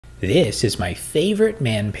This is my favorite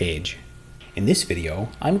man page. In this video,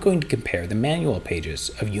 I'm going to compare the manual pages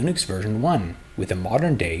of Unix version 1 with a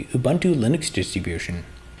modern-day Ubuntu Linux distribution.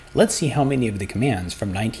 Let's see how many of the commands from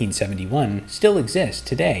 1971 still exist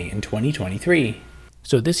today in 2023.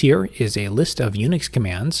 So this here is a list of Unix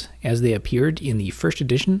commands as they appeared in the first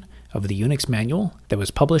edition of the Unix manual that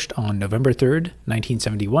was published on November 3rd,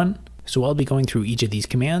 1971. So I'll be going through each of these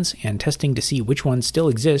commands and testing to see which ones still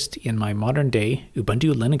exist in my modern-day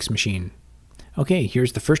Ubuntu Linux machine. Okay,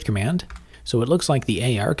 here's the first command. So it looks like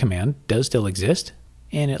the AR command does still exist,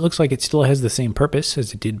 and it looks like it still has the same purpose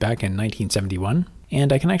as it did back in 1971.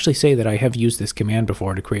 And I can actually say that I have used this command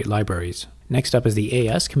before to create libraries. Next up is the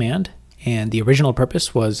AS command, and the original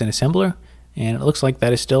purpose was an assembler, and it looks like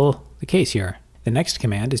that is still the case here. The next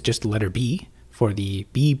command is just the letter B for the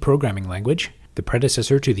B programming language, the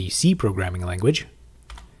predecessor to the C programming language.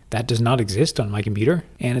 That does not exist on my computer,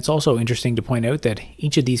 and it's also interesting to point out that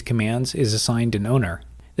each of these commands is assigned an owner.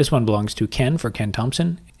 This one belongs to Ken for Ken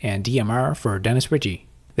Thompson, and DMR for Dennis Ritchie.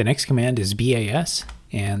 The next command is BAS,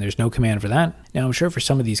 and there's no command for that. Now I'm sure for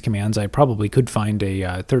some of these commands I probably could find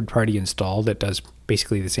a third-party install that does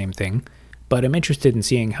basically the same thing, but I'm interested in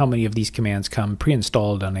seeing how many of these commands come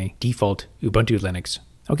pre-installed on a default Ubuntu Linux.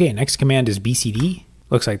 Okay, next command is BCD.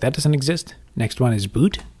 Looks like that doesn't exist. Next one is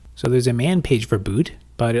boot. So there's a man page for boot,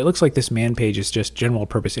 but it looks like this man page is just general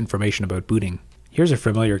purpose information about booting. Here's a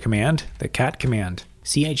familiar command, the cat command,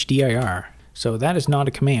 chdir. So that is not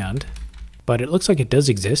a command, but it looks like it does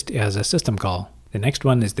exist as a system call. The next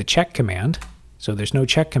one is the check command. So there's no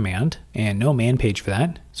check command and no man page for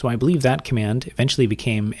that. So I believe that command eventually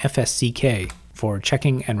became fsck for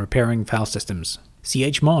checking and repairing file systems.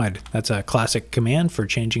 chmod, that's a classic command for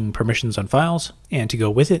changing permissions on files, and to go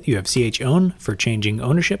with it you have chown for changing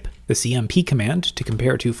ownership, the cmp command to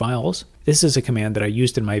compare two files. This is a command that I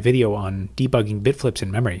used in my video on debugging bit flips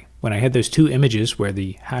in memory, when I had those two images where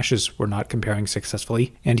the hashes were not comparing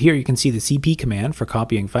successfully. And here you can see the cp command for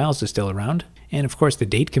copying files is still around, and of course the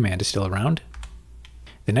date command is still around.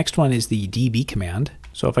 The next one is the db command.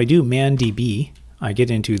 So if I do man db, I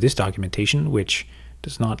get into this documentation, which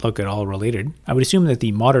does not look at all related. I would assume that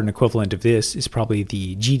the modern equivalent of this is probably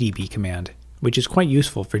the gdb command, which is quite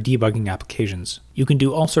useful for debugging applications. You can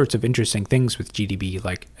do all sorts of interesting things with gdb,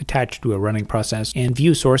 like attach to a running process and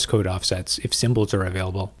view source code offsets if symbols are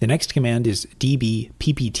available. The next command is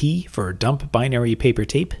db-ppt for dump binary paper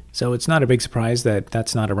tape, so it's not a big surprise that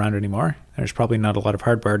that's not around anymore. There's probably not a lot of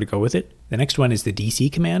hardware to go with it. The next one is the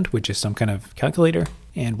dc command, which is some kind of calculator.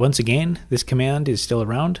 And once again, this command is still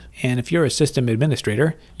around. And if you're a system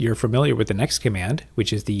administrator, you're familiar with the next command,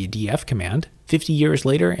 which is the df command. 50 years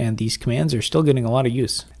later, and these commands are still getting a lot of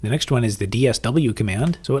use. The next one is the dsw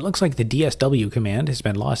command. So it looks like the dsw command has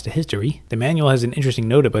been lost to history. The manual has an interesting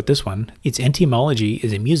note about this one. Its etymology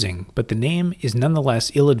is amusing, but the name is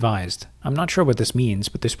nonetheless ill-advised. I'm not sure what this means,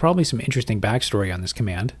 but there's probably some interesting backstory on this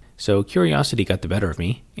command. So curiosity got the better of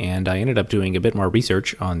me, and I ended up doing a bit more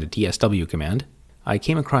research on the dsw command. I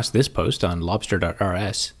came across this post on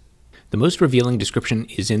lobster.rs. The most revealing description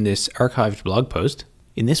is in this archived blog post.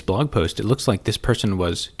 In this blog post, it looks like this person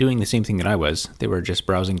was doing the same thing that I was. They were just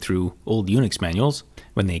browsing through old Unix manuals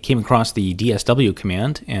when they came across the dsw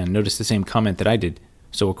command and noticed the same comment that I did.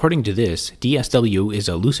 So according to this, dsw is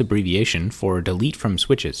a loose abbreviation for delete from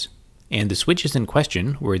switches. And the switches in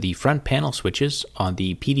question were the front panel switches on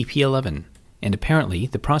the PDP-11. And apparently,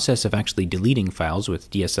 the process of actually deleting files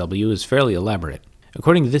with dsw is fairly elaborate.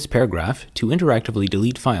 According to this paragraph, to interactively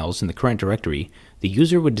delete files in the current directory, the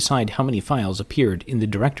user would decide how many files appeared in the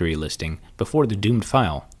directory listing before the doomed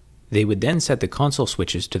file. They would then set the console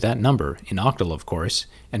switches to that number, in octal of course,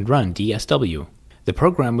 and run dsw. The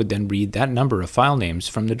program would then read that number of file names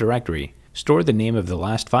from the directory, store the name of the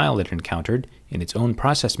last file it encountered in its own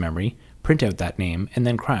process memory, print out that name, and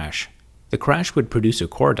then crash. The crash would produce a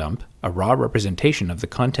core dump, a raw representation of the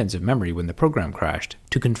contents of memory when the program crashed.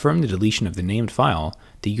 To confirm the deletion of the named file,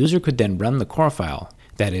 the user could then run the core file.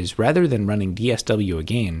 That is, rather than running dsw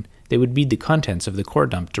again, they would read the contents of the core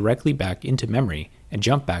dump directly back into memory and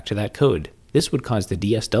jump back to that code. This would cause the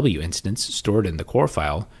dsw instance stored in the core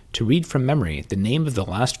file to read from memory the name of the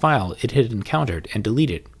last file it had encountered and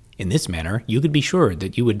delete it. In this manner, you could be sure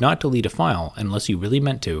that you would not delete a file unless you really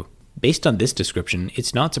meant to. Based on this description,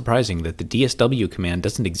 it's not surprising that the dsw command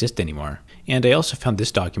doesn't exist anymore. And I also found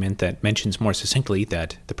this document that mentions more succinctly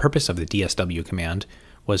that the purpose of the dsw command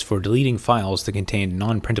was for deleting files that contained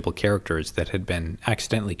non-printable characters that had been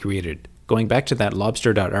accidentally created. Going back to that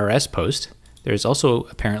lobster.rs post, there's also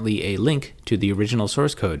apparently a link to the original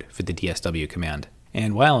source code for the dsw command.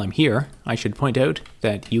 And while I'm here, I should point out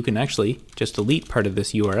that you can actually just delete part of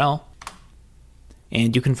this URL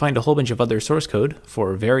And you can find a whole bunch of other source code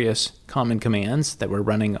for various common commands that were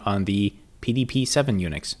running on the PDP-7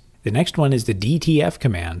 Unix. The next one is the DTF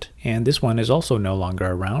command, and this one is also no longer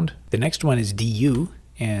around. The next one is DU,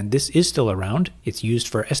 and this is still around. It's used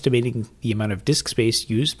for estimating the amount of disk space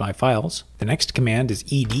used by files. The next command is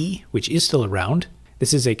ED, which is still around.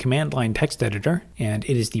 This is a command line text editor, and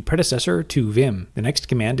it is the predecessor to Vim. The next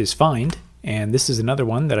command is find, and this is another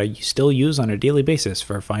one that I still use on a daily basis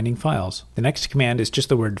for finding files. The next command is just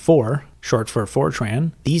the word for, short for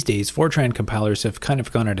Fortran. These days, Fortran compilers have kind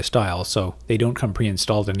of gone out of style, so they don't come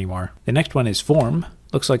pre-installed anymore. The next one is form.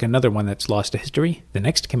 Looks like another one that's lost to history. The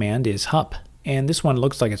next command is hup, and this one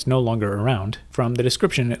looks like it's no longer around. From the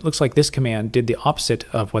description, it looks like this command did the opposite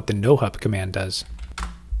of what the nohup command does.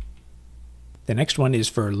 The next one is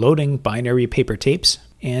for loading binary paper tapes,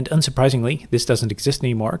 and unsurprisingly, this doesn't exist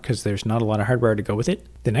anymore because there's not a lot of hardware to go with it.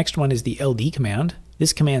 The next one is the LD command.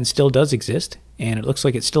 This command still does exist, and it looks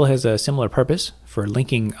like it still has a similar purpose for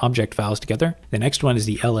linking object files together. The next one is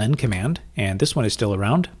the LN command, and this one is still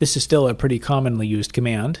around. This is still a pretty commonly used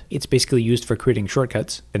command. It's basically used for creating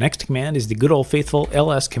shortcuts. The next command is the good old faithful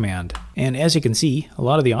LS command, and as you can see, a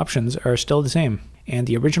lot of the options are still the same. And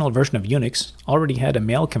the original version of Unix already had a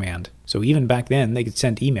mail command, so even back then they could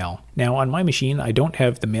send email. Now on my machine I don't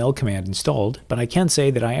have the mail command installed, but I can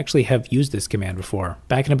say that I actually have used this command before.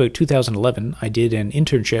 Back in about 2011 I did an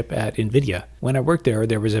internship at NVIDIA. When I worked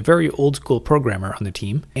there was a very old school programmer on the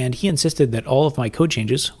team, and he insisted that all of my code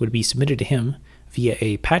changes would be submitted to him via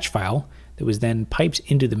a patch file that was then piped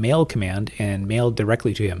into the mail command and mailed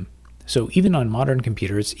directly to him. So even on modern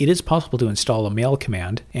computers, it is possible to install a mail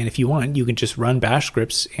command, and if you want, you can just run bash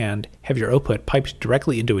scripts and have your output piped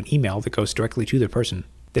directly into an email that goes directly to the person.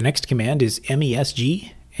 The next command is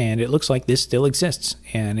MESG, and it looks like this still exists,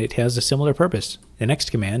 and it has a similar purpose. The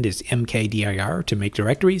next command is MKDIR to make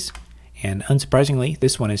directories, and unsurprisingly,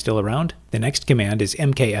 this one is still around. The next command is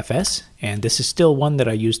MKFS, and this is still one that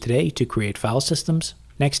I use today to create file systems.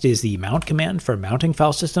 Next is the mount command for mounting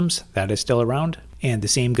file systems. That is still around. And the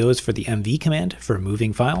same goes for the MV command for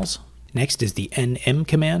moving files. Next is the NM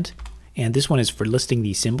command, and this one is for listing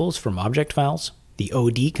the symbols from object files. The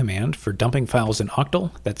OD command for dumping files in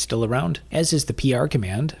Octal, that's still around, as is the PR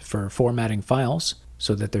command for formatting files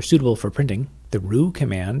so that they're suitable for printing. The RU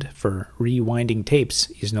command for rewinding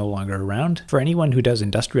tapes is no longer around. For anyone who does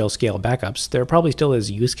industrial scale backups, there probably still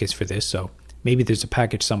is a use case for this, so maybe there's a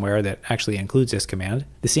package somewhere that actually includes this command.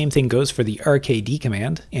 The same thing goes for the RKD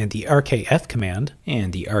command, and the RKF command,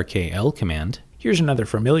 and the RKL command. Here's another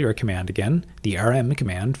familiar command again, the RM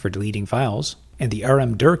command for deleting files, and the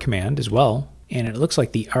rmdir command as well, and it looks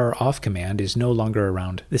like the roff command is no longer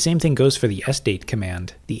around. The same thing goes for the sdate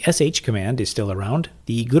command. The sh command is still around.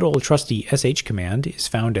 The good old trusty sh command is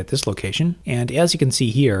found at this location, and as you can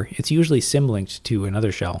see here, it's usually symlinked to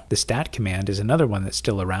another shell. The stat command is another one that's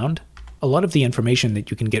still around. A lot of the information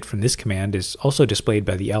that you can get from this command is also displayed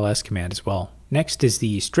by the ls command as well. Next is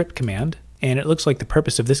the strip command, and it looks like the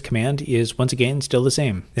purpose of this command is once again still the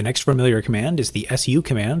same. The next familiar command is the su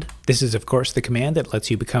command. This is of course the command that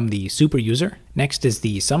lets you become the super user. Next is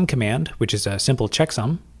the sum command, which is a simple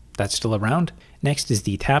checksum. That's still around. Next is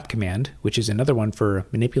the tap command, which is another one for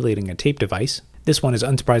manipulating a tape device. This one is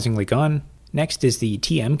unsurprisingly gone. Next is the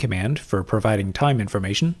TM command for providing time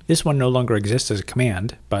information. This one no longer exists as a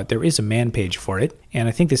command, but there is a man page for it, and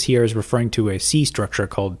I think this here is referring to a C structure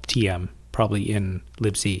called TM, probably in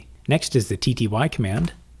libc. Next is the TTY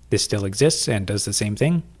command. This still exists and does the same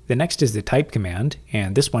thing. The next is the type command,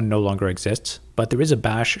 and this one no longer exists, but there is a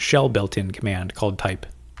bash shell built-in command called type.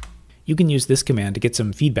 You can use this command to get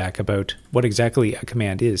some feedback about what exactly a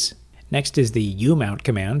command is. Next is the umount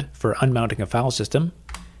command for unmounting a file system.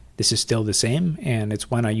 This is still the same, and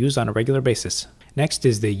it's one I use on a regular basis. Next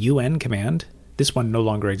is the UN command. This one no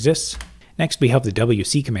longer exists. Next we have the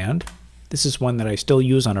WC command. This is one that I still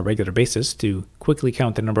use on a regular basis to quickly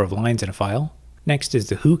count the number of lines in a file. Next is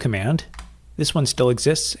the who command. This one still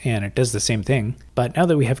exists, and it does the same thing, but now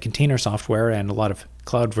that we have container software and a lot of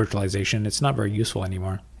cloud virtualization, it's not very useful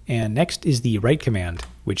anymore. And next is the write command,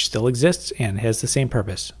 which still exists and has the same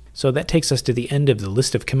purpose. So that takes us to the end of the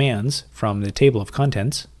list of commands from the table of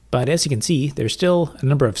contents. But as you can see, there's still a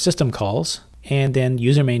number of system calls and then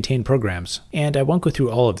user-maintained programs. And I won't go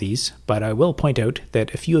through all of these, but I will point out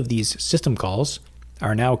that a few of these system calls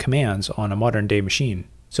are now commands on a modern-day machine.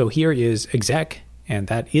 So here is exec, and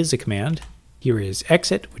that is a command. Here is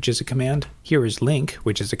exit, which is a command. Here is link,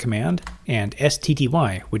 which is a command. And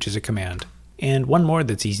stty, which is a command. And one more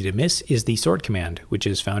that's easy to miss is the sort command, which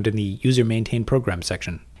is found in the user-maintained program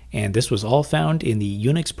section. And this was all found in the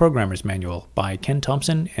Unix Programmer's Manual by Ken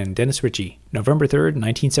Thompson and Dennis Ritchie, November 3rd,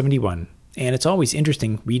 1971. And it's always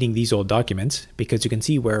interesting reading these old documents because you can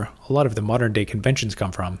see where a lot of the modern day conventions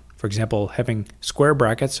come from. For example, having square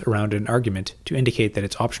brackets around an argument to indicate that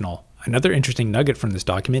it's optional. Another interesting nugget from this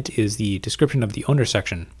document is the description of the owner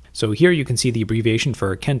section. So here you can see the abbreviation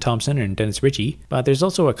for Ken Thompson and Dennis Ritchie, but there's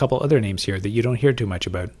also a couple other names here that you don't hear too much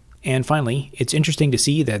about. And finally, it's interesting to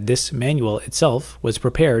see that this manual itself was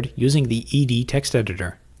prepared using the ED text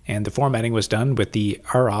editor, and the formatting was done with the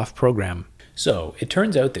ROFF program. So it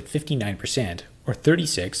turns out that 59%, or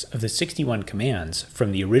 36 of the 61 commands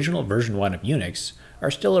from the original version 1 of Unix,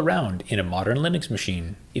 are still around in a modern Linux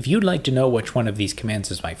machine. If you'd like to know which one of these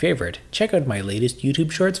commands is my favorite, check out my latest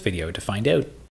YouTube Shorts video to find out.